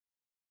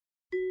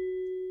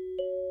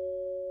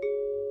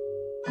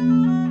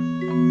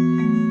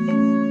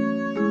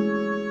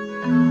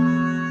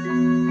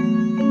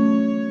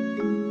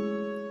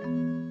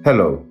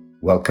Hello,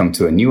 welcome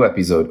to a new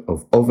episode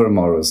of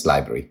Overmorrow's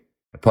Library,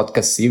 a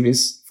podcast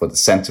series for the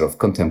Center of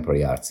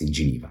Contemporary Arts in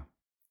Geneva.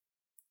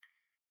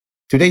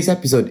 Today's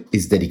episode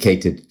is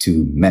dedicated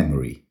to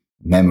memory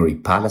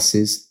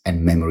palaces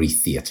and memory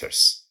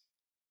theatres.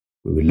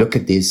 We will look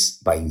at this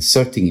by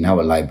inserting in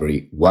our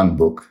library one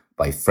book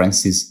by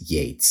Frances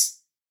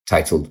Yates,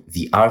 titled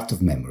The Art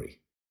of Memory.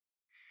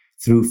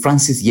 Through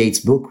Frances Yates'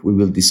 book, we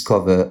will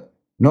discover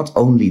not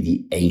only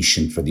the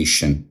ancient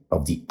tradition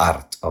of the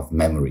art of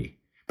memory,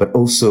 but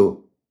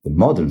also the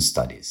modern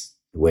studies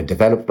that were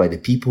developed by the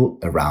people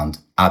around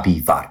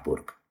Abbey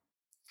Warburg.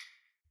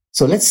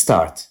 So let's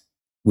start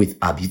with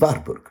Abbey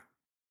Warburg,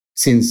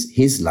 since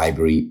his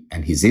library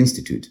and his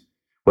institute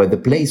were the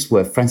place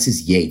where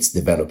Frances Yates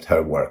developed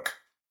her work.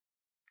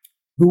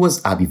 Who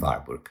was Abbey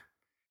Warburg?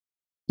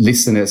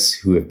 Listeners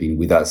who have been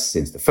with us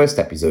since the first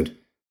episode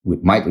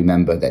might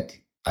remember that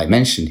I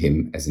mentioned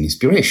him as an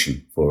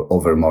inspiration for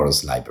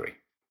Overmorrow's Library.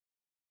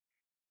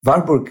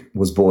 Warburg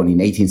was born in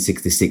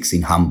 1866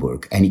 in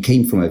Hamburg, and he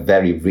came from a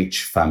very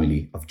rich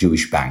family of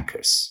Jewish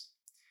bankers.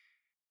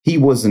 He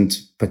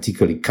wasn't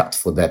particularly cut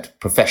for that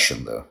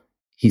profession, though.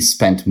 He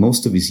spent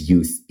most of his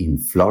youth in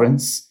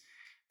Florence,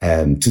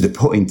 to the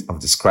point of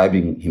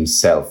describing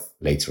himself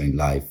later in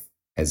life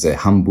as a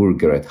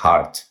Hamburger at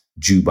heart,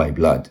 Jew by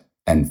blood,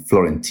 and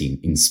Florentine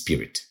in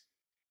spirit.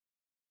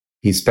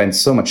 He spent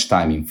so much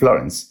time in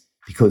Florence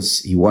because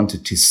he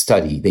wanted to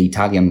study the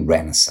Italian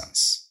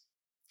Renaissance.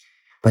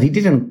 But he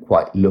didn't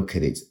quite look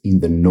at it in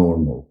the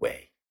normal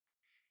way.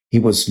 He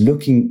was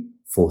looking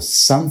for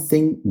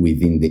something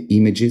within the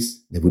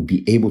images that would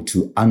be able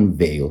to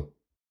unveil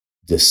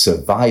the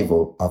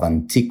survival of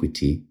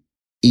antiquity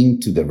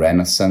into the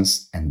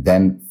Renaissance and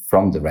then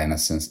from the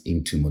Renaissance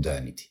into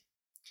modernity.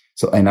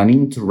 So an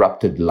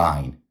uninterrupted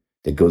line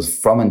that goes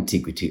from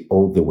antiquity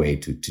all the way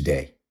to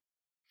today.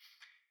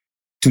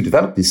 To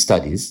develop these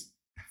studies,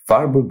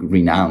 Warburg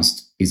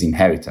renounced his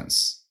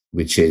inheritance,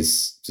 which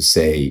is to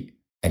say,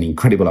 an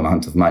incredible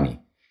amount of money.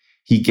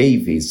 He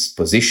gave his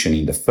position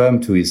in the firm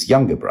to his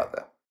younger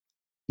brother,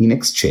 in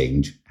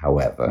exchange,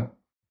 however,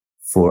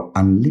 for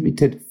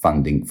unlimited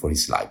funding for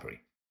his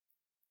library.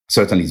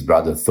 Certainly his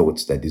brother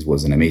thought that this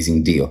was an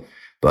amazing deal,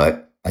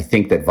 but I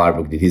think that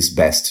Warburg did his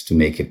best to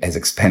make it as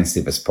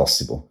expensive as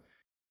possible.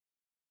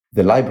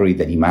 The library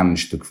that he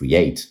managed to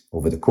create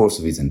over the course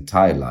of his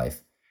entire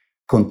life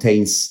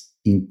contains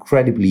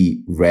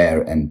incredibly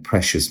rare and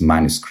precious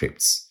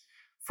manuscripts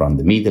from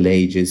the Middle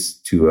Ages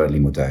to early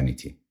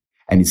modernity.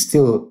 And it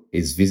still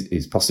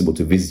is possible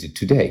to visit it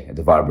today at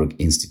the Warburg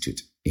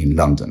Institute in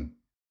London.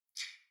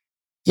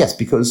 Yes,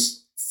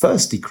 because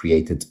first he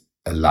created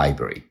a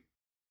library.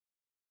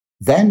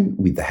 Then,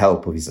 with the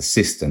help of his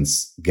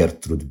assistants,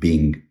 Gertrude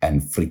Bing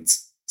and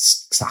Fritz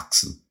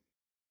Sachsel,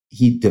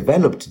 he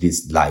developed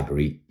this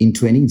library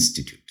into an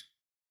institute.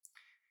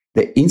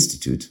 The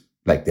institute,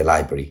 like the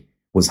library,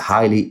 was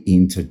highly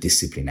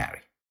interdisciplinary.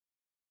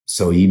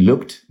 So he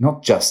looked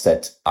not just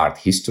at art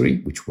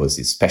history, which was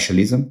his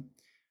specialism,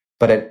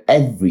 but at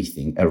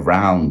everything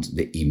around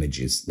the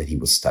images that he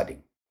was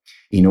studying.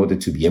 In order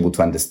to be able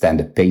to understand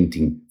a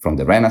painting from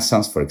the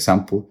Renaissance, for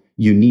example,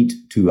 you need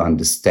to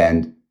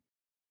understand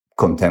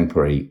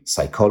contemporary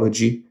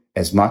psychology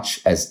as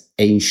much as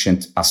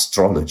ancient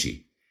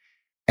astrology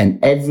and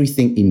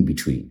everything in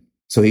between.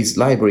 So his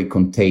library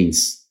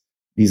contains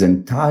this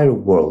entire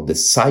world, the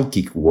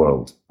psychic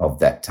world of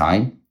that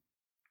time,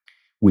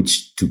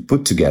 which, to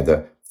put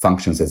together,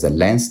 functions as a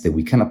lens that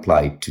we can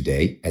apply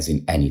today, as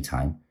in any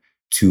time,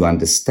 to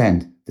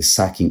understand the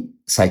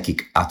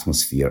psychic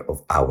atmosphere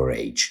of our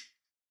age.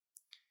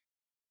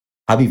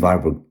 Abbey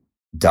Warburg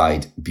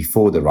died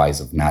before the rise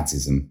of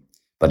Nazism,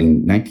 but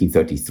in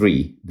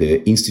 1933,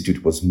 the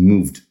institute was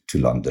moved to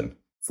London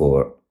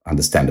for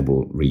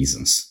understandable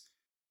reasons.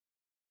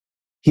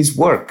 His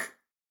work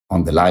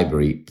on the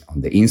library,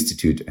 on the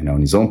institute, and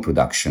on his own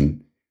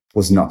production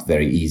was not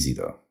very easy,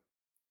 though,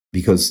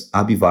 because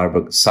Abbey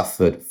Warburg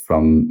suffered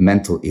from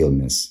mental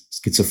illness,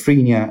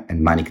 schizophrenia,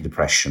 and manic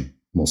depression,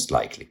 most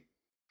likely.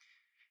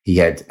 He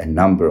had a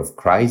number of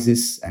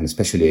crises, and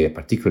especially a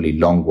particularly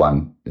long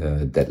one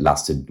that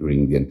lasted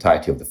during the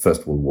entirety of the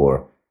First World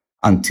War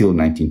until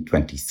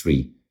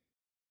 1923.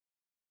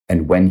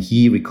 And when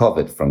he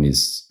recovered from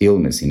his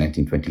illness in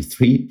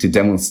 1923, to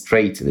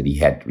demonstrate that he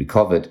had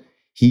recovered,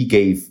 he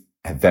gave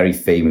a very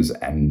famous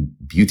and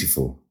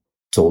beautiful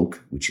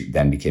talk, which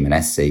then became an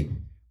essay,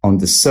 on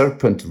the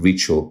serpent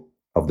ritual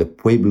of the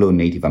Pueblo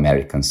Native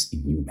Americans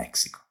in New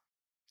Mexico.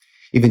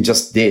 Even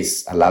just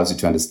this allows you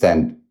to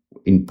understand,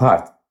 in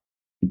part,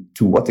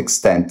 to what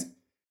extent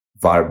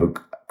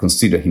Warburg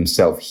considered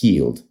himself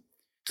healed,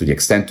 to the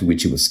extent to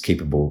which he was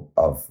capable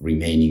of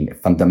remaining a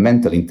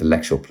fundamental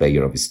intellectual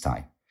player of his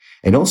time,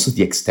 and also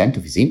the extent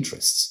of his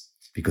interests,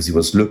 because he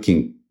was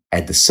looking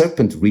at the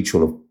serpent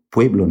ritual of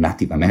Pueblo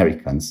Native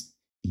Americans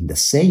in the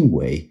same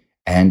way,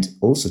 and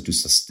also to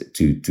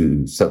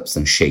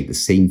substantiate the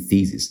same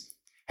thesis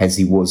as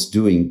he was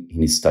doing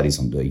in his studies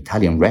on the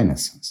Italian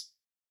Renaissance.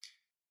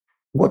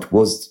 What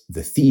was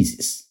the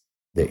thesis,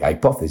 the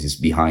hypothesis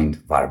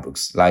behind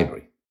Warburg's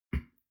library?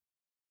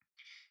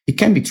 It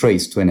can be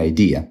traced to an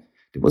idea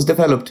that was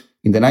developed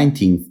in the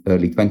 19th,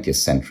 early 20th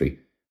century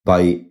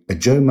by a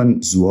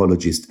German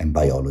zoologist and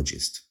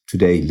biologist,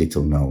 today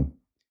little known,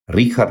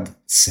 Richard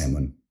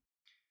Semon.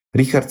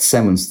 Richard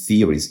Semon's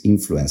theories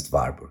influenced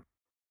Warburg,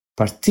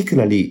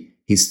 particularly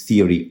his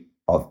theory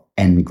of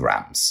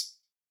n-grams.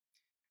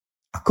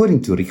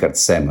 According to Richard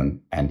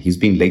Semon, and he's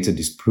been later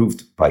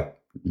disproved by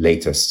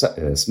later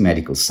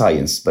medical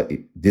science, but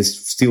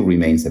this still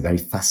remains a very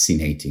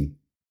fascinating,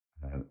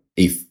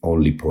 if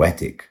only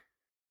poetic,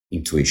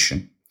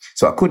 intuition.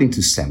 So according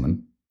to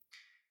Semon,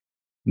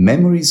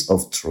 memories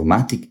of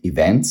traumatic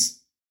events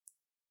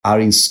are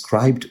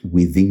inscribed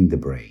within the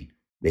brain.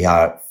 They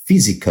are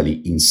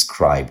physically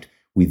inscribed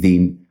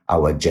within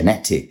our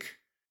genetic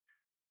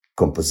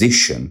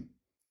composition.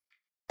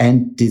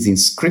 And this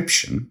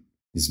inscription,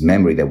 this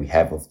memory that we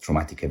have of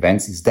traumatic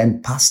events, is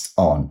then passed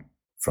on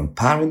from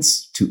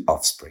parents to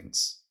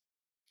offsprings.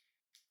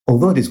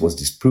 Although this was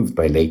disproved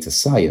by later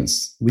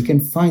science, we can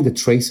find a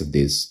trace of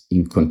this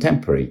in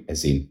contemporary,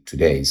 as in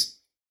today's,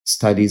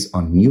 studies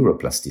on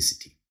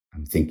neuroplasticity.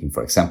 I'm thinking,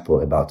 for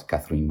example, about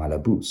Catherine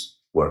Malabou's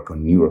work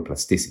on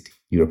neuroplasticity.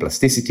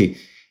 Neuroplasticity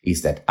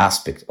is that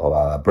aspect of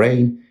our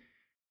brain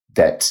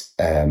that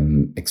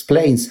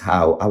explains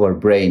how our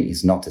brain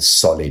is not a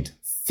solid,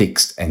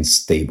 fixed and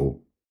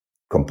stable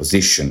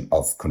composition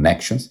of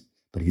connections,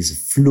 but it is a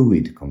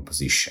fluid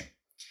composition.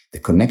 The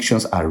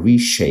connections are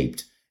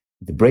reshaped.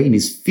 The brain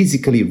is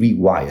physically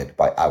rewired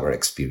by our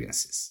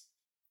experiences.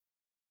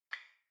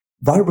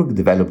 Warburg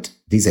developed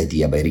this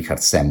idea by Richard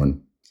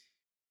Semon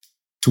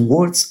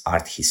towards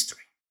art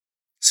history.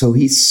 So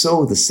he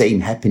saw the same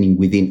happening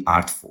within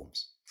art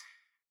forms.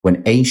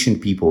 When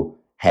ancient people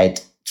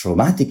had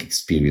traumatic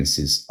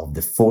experiences of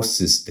the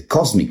forces, the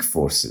cosmic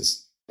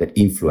forces that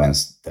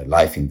influenced their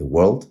life in the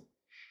world,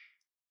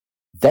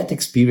 that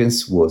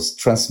experience was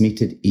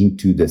transmitted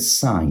into the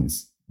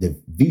signs, the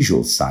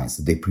visual signs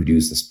that they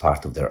produced as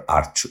part of their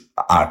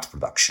art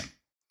production.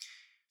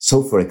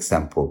 So, for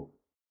example,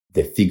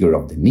 the figure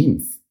of the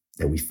nymph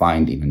that we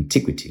find in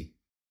antiquity,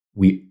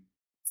 we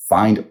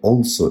find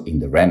also in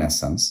the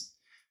Renaissance,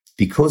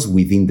 because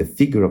within the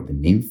figure of the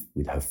nymph,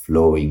 with her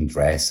flowing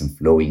dress and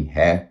flowing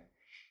hair,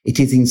 it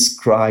is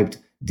inscribed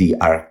the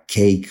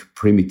archaic,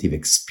 primitive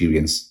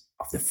experience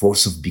of the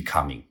force of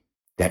becoming,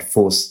 that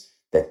force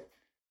that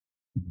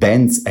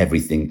bends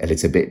everything a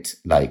little bit,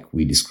 like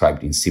we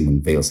described in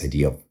Simone Weil's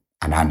idea of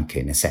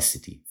ananke,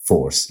 necessity,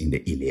 force in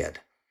the Iliad.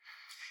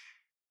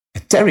 A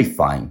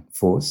terrifying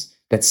force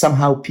that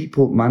somehow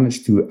people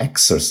manage to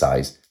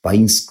exercise by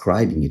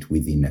inscribing it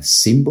within a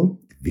symbol,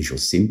 a visual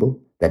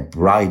symbol, that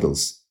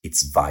bridles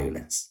its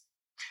violence.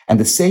 And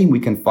the same we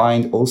can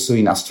find also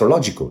in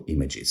astrological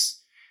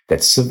images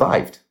that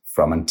survived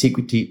from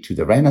antiquity to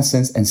the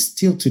Renaissance and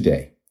still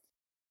today.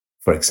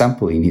 For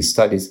example, in his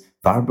studies,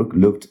 Warburg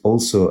looked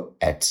also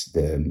at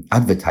the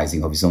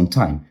advertising of his own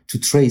time to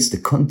trace the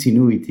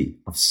continuity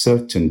of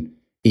certain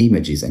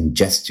images and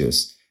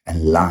gestures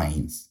and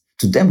lines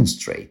to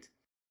demonstrate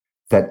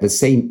that the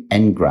same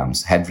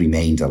engrams had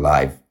remained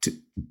alive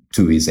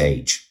to his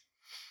age.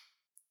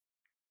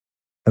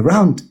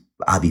 Around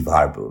Aby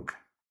Warburg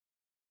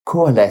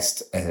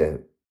coalesced a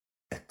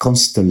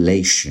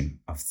constellation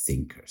of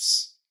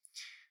thinkers.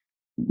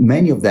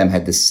 Many of them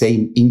had the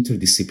same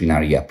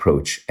interdisciplinary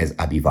approach as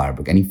Aby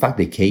Warburg, and in fact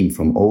they came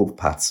from all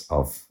paths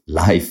of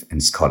life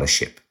and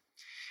scholarship.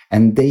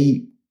 And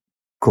they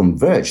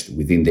converged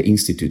within the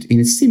Institute in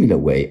a similar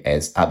way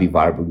as Aby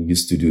Warburg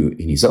used to do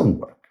in his own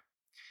work.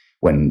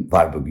 When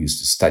Warburg used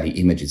to study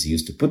images, he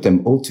used to put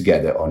them all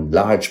together on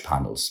large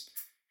panels,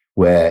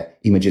 where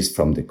images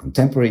from the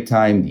contemporary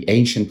time, the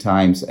ancient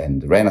times,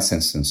 and the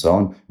Renaissance and so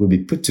on will be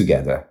put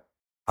together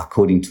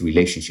according to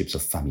relationships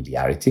of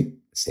familiarity,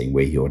 the same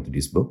way he ordered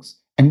his books,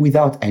 and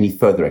without any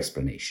further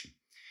explanation.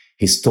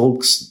 His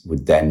talks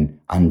would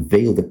then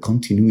unveil the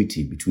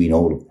continuity between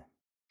all of them.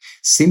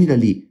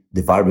 Similarly,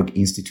 the Warburg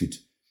Institute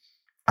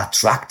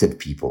attracted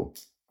people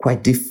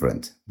quite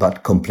different,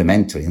 but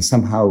complementary and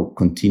somehow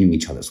continuing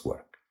each other's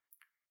work.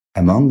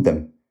 Among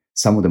them,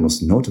 some of the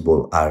most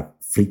notable are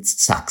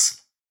Fritz Saxl,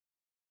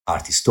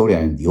 art historian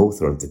and the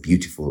author of The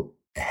Beautiful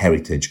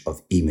Heritage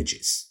of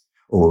Images,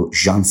 or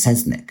Jan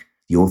Seznek,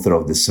 the author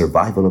of The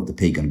Survival of the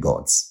Pagan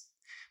Gods,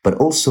 but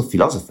also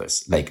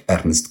philosophers like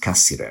Ernest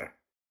Cassirer,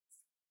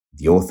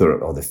 the author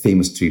of the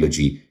famous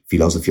trilogy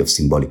Philosophy of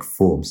Symbolic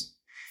Forms,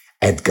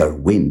 Edgar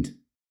Wind,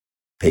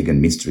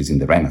 Pagan Mysteries in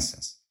the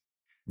Renaissance,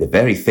 the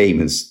very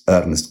famous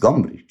Ernest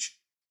Gombrich,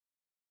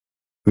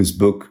 whose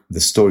book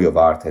The Story of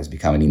Art has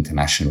become an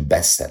international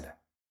bestseller,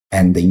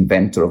 and the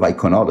inventor of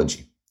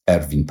iconology,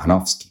 Erwin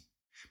Panofsky,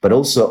 but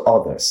also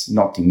others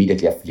not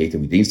immediately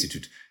affiliated with the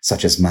Institute,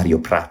 such as Mario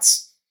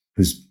Prats,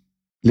 whose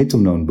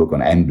little-known book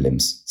on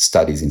emblems,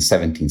 studies in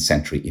 17th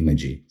century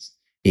images,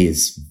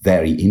 is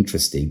very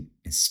interesting,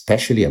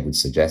 especially, I would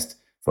suggest,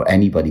 for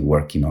anybody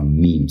working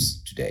on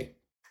memes today.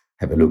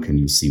 Have a look and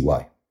you'll see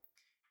why.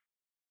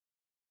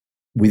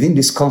 within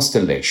this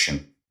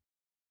constellation,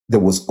 there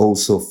was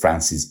also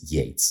Frances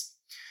Yates,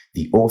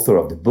 the author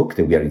of the book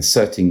that we are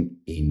inserting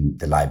in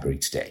the library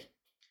today,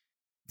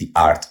 The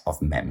Art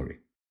of Memory.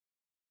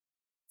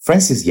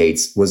 Frances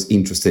Yates was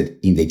interested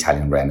in the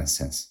Italian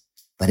Renaissance,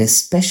 but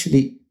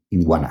especially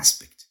in one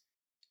aspect,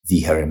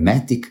 the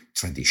Hermetic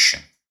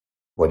tradition.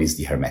 What is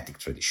the Hermetic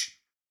tradition?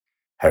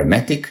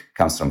 Hermetic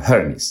comes from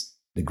Hermes,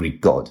 the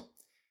Greek god,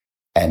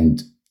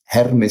 and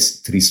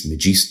Hermes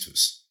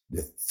Trismegistus,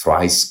 the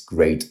thrice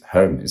great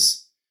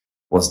Hermes,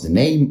 was the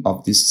name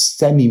of this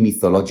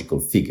semi-mythological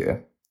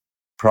figure,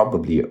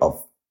 probably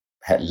of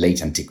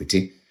late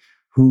antiquity,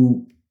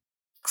 who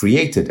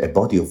created a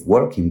body of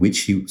work in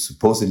which he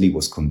supposedly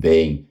was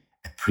conveying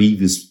a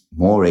previous,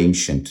 more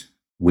ancient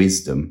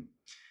wisdom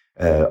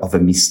of a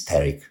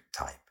mysteric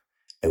type,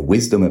 a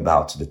wisdom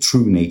about the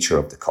true nature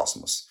of the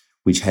cosmos,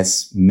 which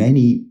has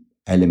many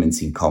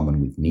elements in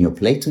common with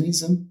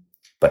Neoplatonism,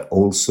 but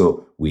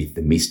also with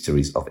the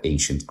mysteries of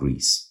ancient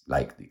Greece,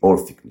 like the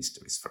Orphic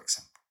mysteries, for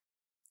example.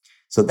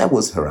 So that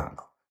was her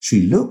angle.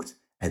 She looked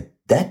at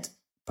that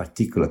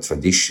particular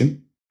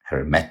tradition,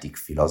 Hermetic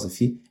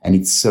philosophy, and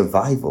its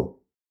survival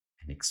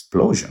and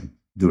explosion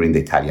during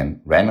the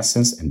Italian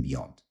Renaissance and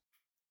beyond.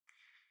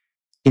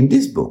 In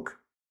this book,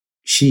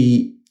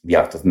 The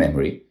Art of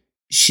Memory,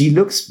 she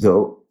looks,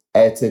 though,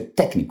 at a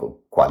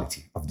technical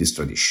quality of this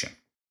tradition.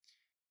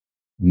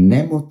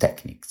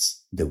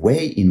 Mnemotechnics, the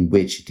way in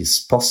which it is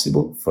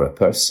possible for a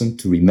person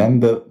to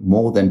remember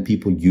more than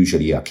people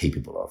usually are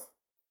capable of.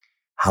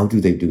 How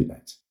do they do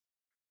that?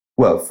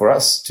 Well, for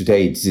us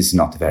today, this is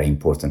not a very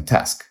important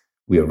task.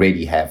 We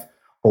already have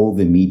all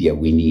the media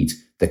we need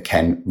that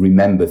can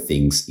remember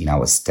things in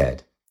our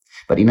stead.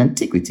 But in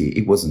antiquity,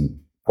 it wasn't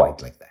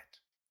quite like that.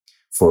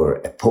 For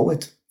a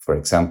poet, for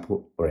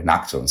example, or an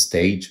actor on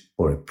stage,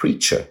 or a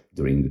preacher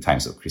during the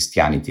times of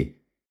Christianity,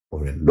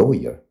 or a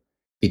lawyer,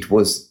 it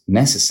was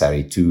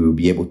necessary to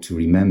be able to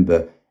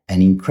remember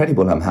an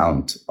incredible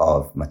amount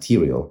of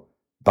material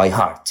by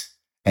heart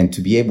and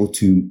to be able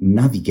to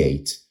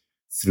navigate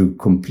through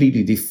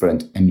completely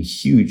different and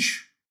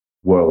huge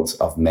worlds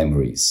of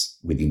memories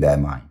within their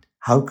mind.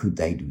 How could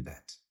they do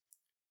that?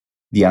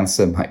 The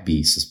answer might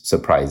be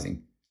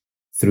surprising: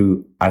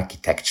 through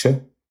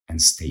architecture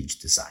and stage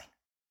design.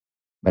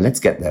 But let's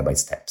get there by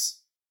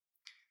steps.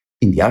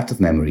 In The Art of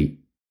Memory,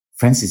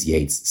 Frances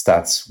Yates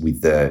starts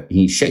with the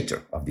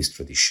initiator of this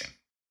tradition,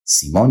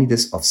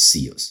 Simonides of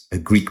Chios, a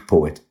Greek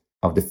poet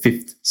of the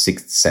 5th,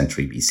 6th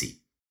century BC.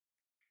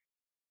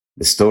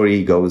 The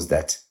story goes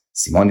that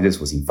Simonides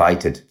was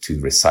invited to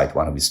recite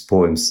one of his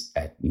poems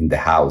in the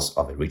house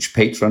of a rich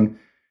patron.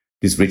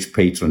 This rich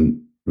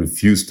patron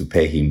refused to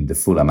pay him the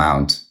full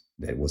amount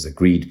that was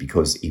agreed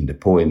because in the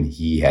poem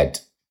he had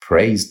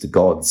praised the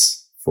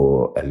gods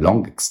for a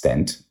long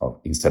extent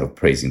instead of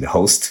praising the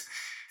host.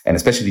 And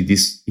especially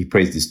he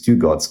praised these two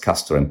gods,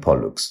 Castor and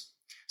Pollux.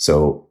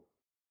 So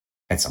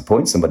at some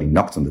point, somebody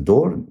knocked on the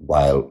door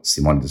while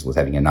Simonides was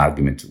having an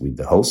argument with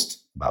the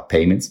host about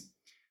payments.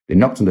 They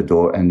knocked on the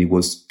door and it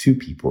was two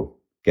people.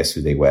 Guess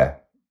who they were?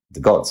 The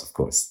gods, of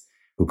course,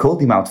 who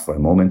called him out for a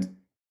moment.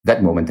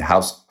 That moment, the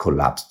house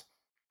collapsed,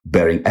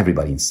 burying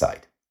everybody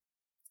inside.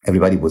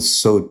 Everybody was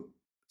so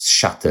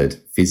shattered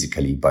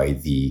physically by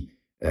the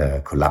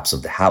collapse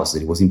of the house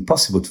that it was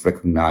impossible to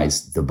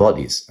recognize the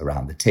bodies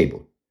around the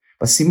table.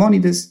 But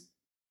Simonides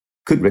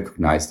could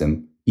recognize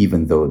them,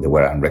 even though they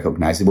were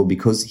unrecognizable,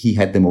 because he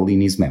had them all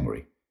in his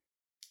memory.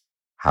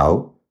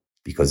 How?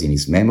 Because in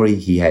his memory,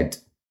 he had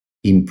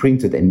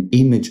imprinted an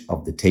image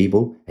of the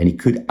table and he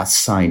could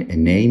assign a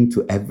name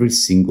to every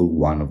single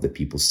one of the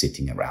people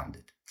sitting around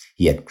it.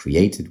 He had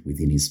created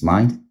within his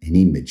mind an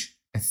image,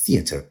 a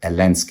theater, a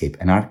landscape,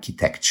 an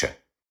architecture.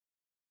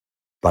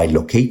 By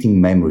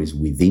locating memories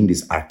within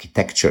this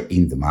architecture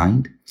in the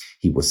mind,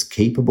 he was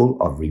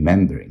capable of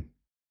remembering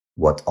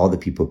what other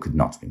people could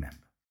not remember.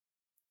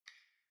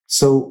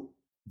 So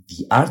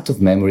the art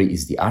of memory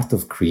is the art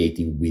of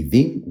creating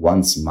within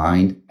one's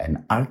mind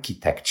an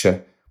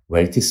architecture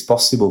where it is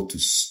possible to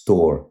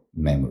store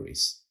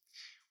memories.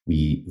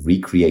 We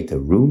recreate a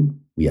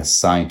room, we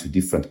assign to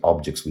different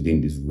objects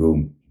within this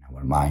room, in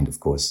our mind, of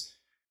course,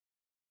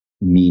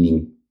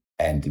 meaning,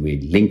 and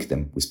we link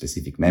them with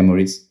specific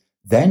memories.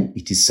 Then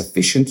it is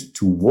sufficient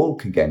to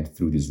walk again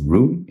through this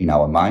room in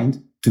our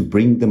mind to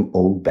bring them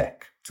all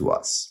back to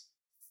us.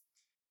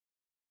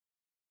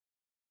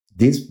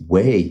 This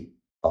way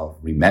of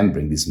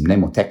remembering, these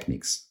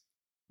mnemotechnics,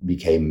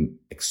 became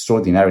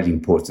extraordinarily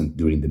important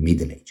during the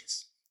Middle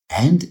Ages.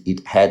 And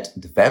it had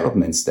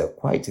developments that are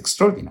quite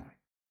extraordinary.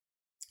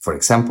 For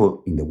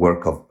example, in the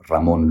work of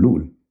Ramon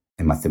Llull,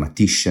 a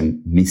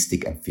mathematician,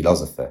 mystic, and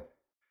philosopher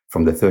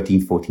from the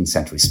 13th, 14th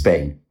century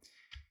Spain,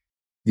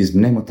 this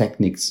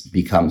mnemotechnics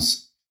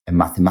becomes a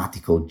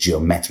mathematical,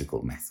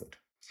 geometrical method.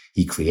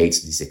 He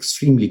creates these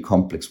extremely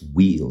complex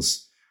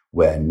wheels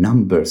where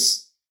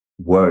numbers,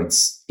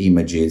 words,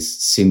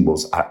 images,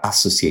 symbols are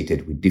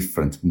associated with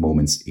different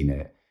moments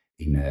in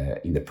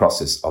the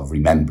process of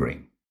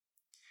remembering.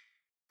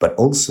 But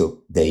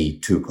also they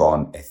took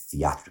on a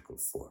theatrical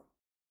form.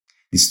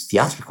 This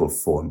theatrical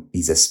form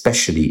is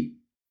especially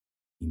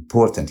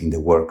important in the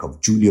work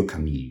of Giulio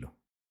Camillo.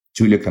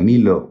 Giulio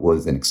Camillo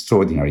was an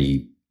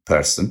extraordinary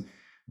person,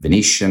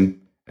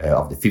 Venetian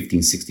of the 15th,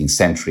 16th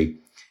century,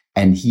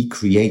 and he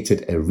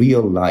created a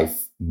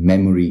real-life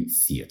memory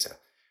theater,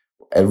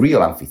 a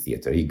real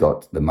amphitheater. He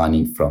got the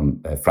money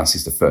from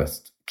Francis I,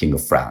 King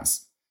of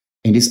France.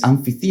 In this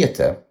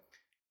amphitheater,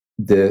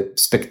 the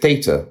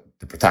spectator,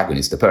 the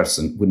protagonist, the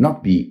person, would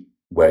not be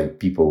where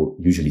people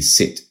usually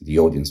sit, the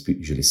audience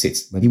usually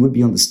sits, but he would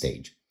be on the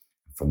stage.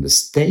 From the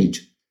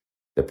stage,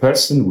 the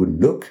person would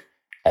look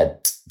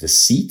at the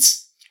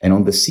seats, and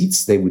on the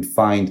seats they would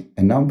find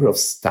a number of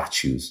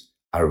statues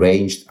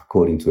arranged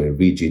according to a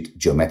rigid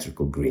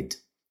geometrical grid.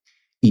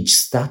 Each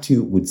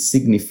statue would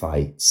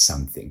signify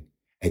something,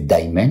 a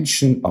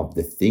dimension of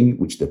the thing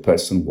which the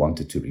person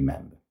wanted to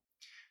remember.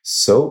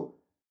 So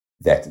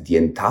that the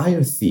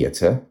entire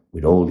theater,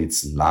 with all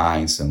its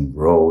lines and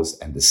rows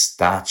and the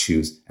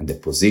statues and the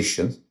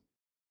positions,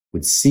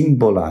 would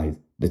symbolize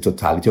the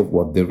totality of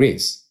what there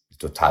is,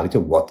 the totality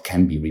of what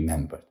can be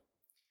remembered.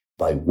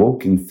 By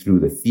walking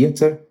through the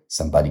theater,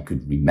 somebody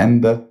could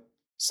remember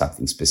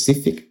something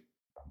specific.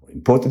 More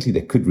importantly,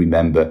 they could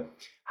remember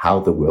how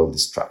the world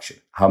is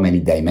structured, how many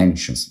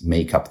dimensions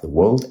make up the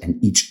world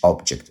and each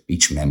object,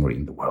 each memory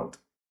in the world.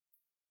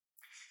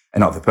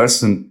 Another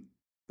person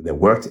that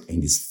worked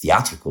in this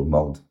theatrical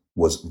mode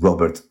was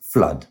Robert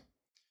Fludd,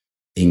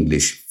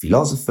 English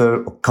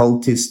philosopher,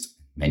 occultist,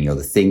 many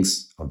other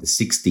things of the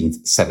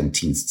 16th,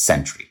 17th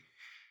century.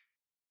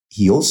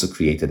 He also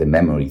created a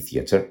memory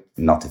theater,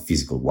 not a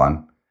physical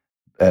one,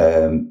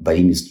 but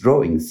in his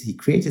drawings, he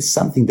created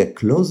something that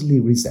closely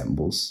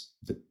resembles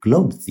the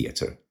Globe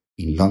Theatre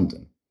in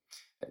London.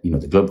 You know,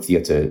 the Globe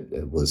Theatre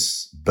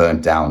was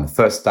burnt down the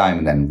first time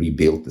and then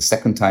rebuilt the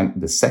second time.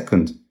 The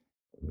second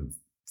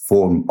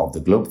form of the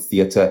Globe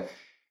Theatre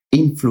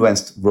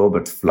influenced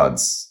Robert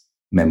Fludd's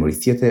memory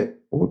theatre,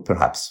 or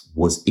perhaps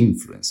was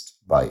influenced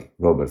by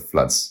Robert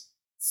Fludd's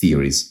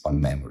theories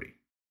on memory.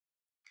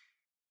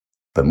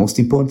 But most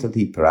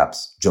importantly,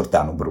 perhaps,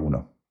 Giordano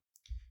Bruno.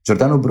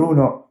 Giordano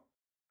Bruno,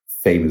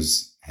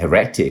 famous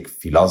heretic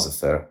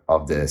philosopher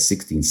of the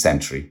 16th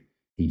century,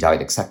 he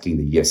died exactly in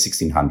the year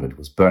 1600,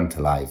 was burnt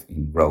alive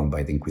in Rome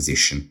by the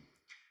Inquisition.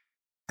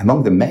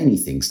 Among the many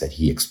things that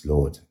he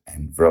explored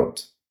and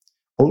wrote,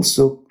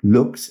 also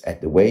looked at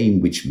the way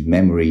in which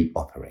memory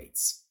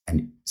operates,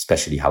 and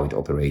especially how it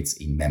operates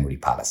in memory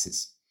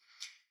palaces.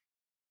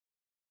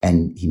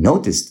 And he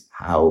noticed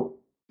how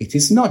it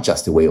is not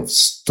just a way of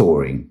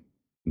storing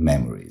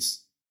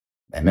memories.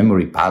 A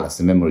memory palace,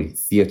 a memory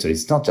theater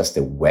is not just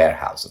a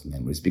warehouse of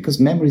memories, because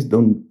memories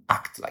don't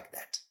act like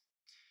that.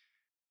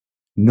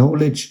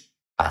 Knowledge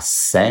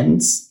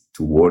ascends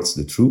towards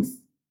the truth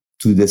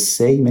to the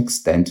same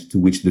extent to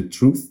which the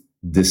truth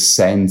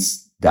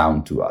descends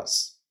down to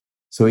us.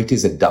 So it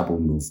is a double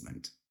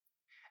movement.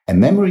 A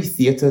memory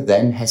theater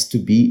then has to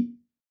be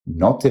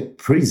not a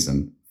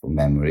prison for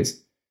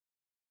memories,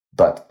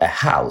 but a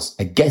house,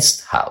 a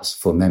guest house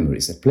for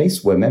memories, a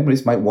place where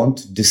memories might want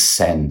to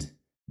descend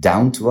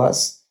down to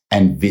us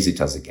and visit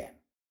us again.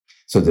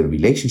 So the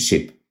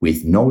relationship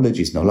with knowledge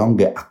is no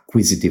longer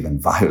acquisitive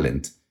and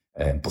violent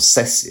and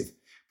possessive,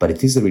 but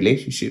it is a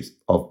relationship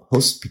of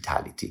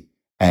hospitality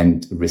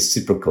and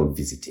reciprocal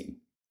visiting,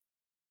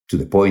 to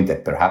the point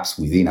that perhaps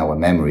within our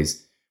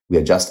memories, we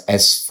are just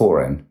as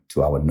foreign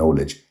to our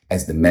knowledge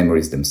as the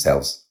memories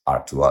themselves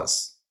are to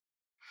us.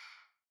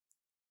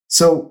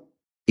 So,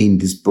 in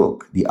this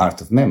book, The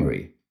Art of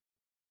Memory,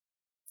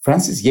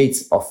 Frances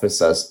Yates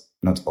offers us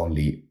not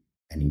only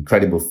an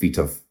incredible feat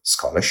of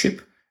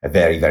scholarship, a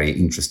very, very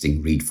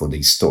interesting read for the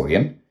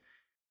historian,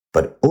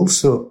 but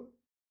also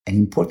an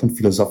important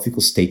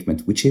philosophical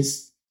statement which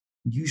is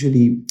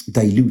usually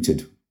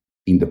diluted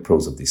in the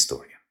prose of the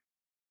historian.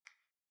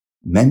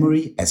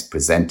 Memory, as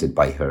presented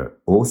by her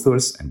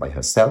authors and by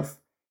herself,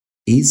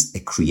 is a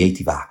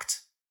creative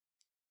act.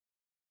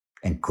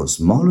 And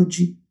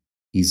cosmology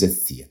is a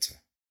theater.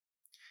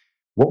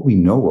 What we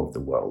know of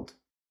the world,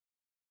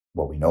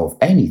 what we know of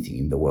anything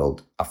in the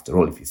world, after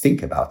all, if you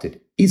think about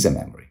it, is a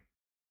memory.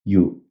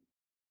 You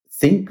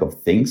think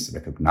of things,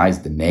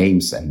 recognize the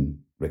names and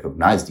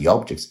recognize the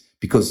objects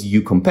because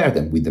you compare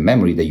them with the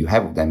memory that you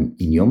have of them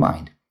in your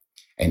mind.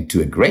 And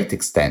to a great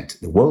extent,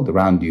 the world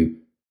around you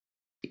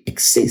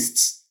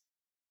exists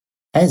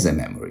as a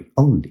memory,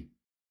 only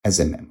as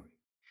a memory.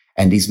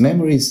 And these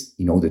memories,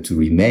 in order to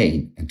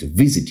remain and to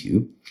visit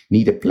you,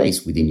 need a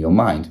place within your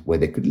mind where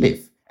they could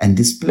live. And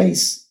this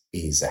place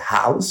is a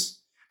house,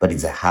 but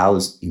it's a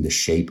house in the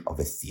shape of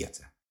a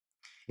theater.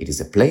 It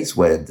is a place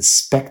where the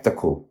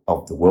spectacle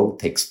of the world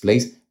takes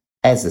place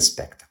as a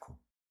spectacle.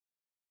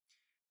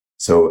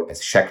 So,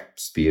 as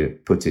Shakespeare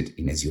put it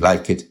in As You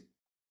Like It,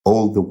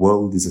 all the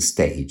world is a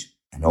stage,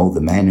 and all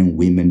the men and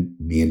women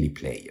merely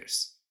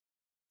players.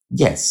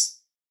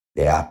 Yes,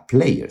 they are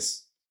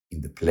players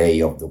in the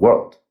play of the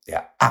world. They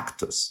are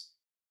actors.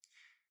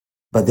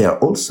 But they are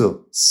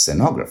also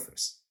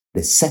scenographers.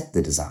 They set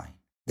the design.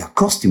 They are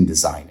costume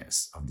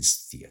designers of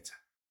this theater.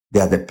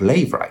 They are the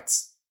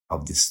playwrights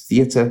of this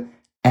theater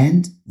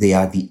and they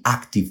are the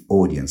active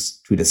audience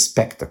to the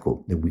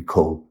spectacle that we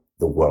call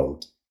the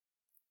world.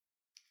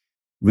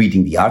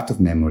 Reading The Art of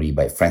Memory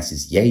by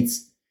Frances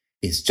Yates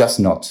is just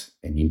not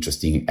an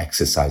interesting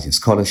exercise in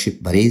scholarship,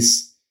 but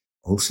is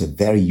also a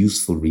very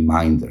useful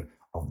reminder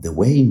of the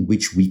way in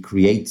which we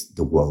create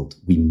the world.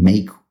 We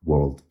make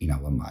world in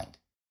our mind.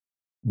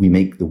 We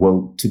make the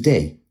world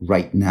today,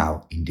 right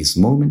now, in this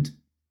moment,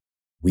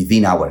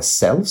 within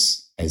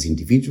ourselves as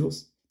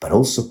individuals, but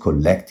also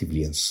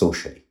collectively and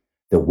socially.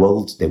 The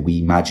world that we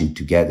imagine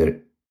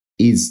together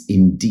is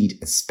indeed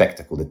a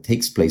spectacle that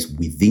takes place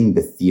within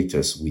the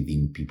theaters,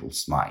 within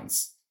people's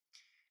minds.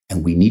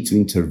 And we need to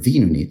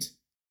intervene on it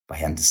by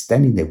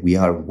understanding that we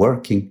are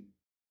working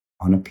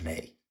on a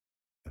play.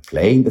 A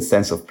play in the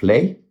sense of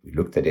play, we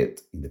looked at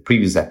it in the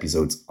previous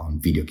episodes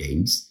on video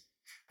games,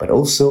 but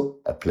also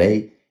a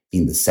play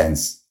in the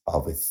sense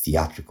of a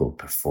theatrical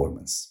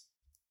performance.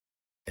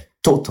 A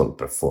total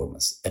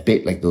performance, a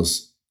bit like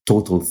those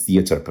total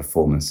theater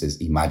performances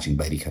imagined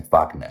by Richard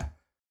Wagner.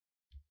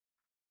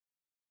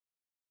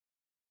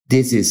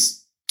 This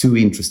is too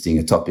interesting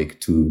a topic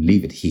to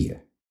leave it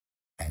here.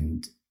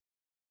 And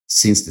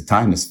since the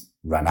time has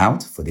run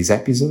out for this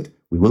episode,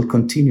 we will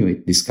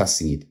continue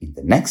discussing it in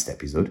the next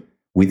episode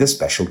with a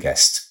special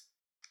guest.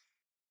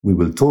 We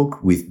will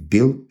talk with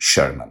Bill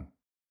Sherman,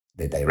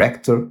 the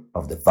director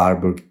of the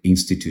Warburg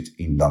Institute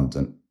in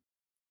London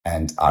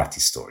and art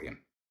historian.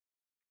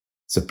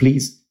 So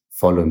please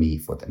follow me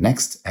for the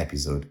next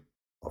episode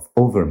of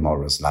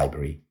Overmorrow's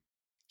Library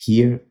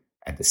here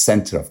at the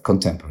Center of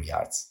Contemporary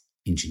Arts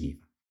in Geneva.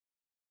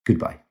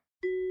 Goodbye.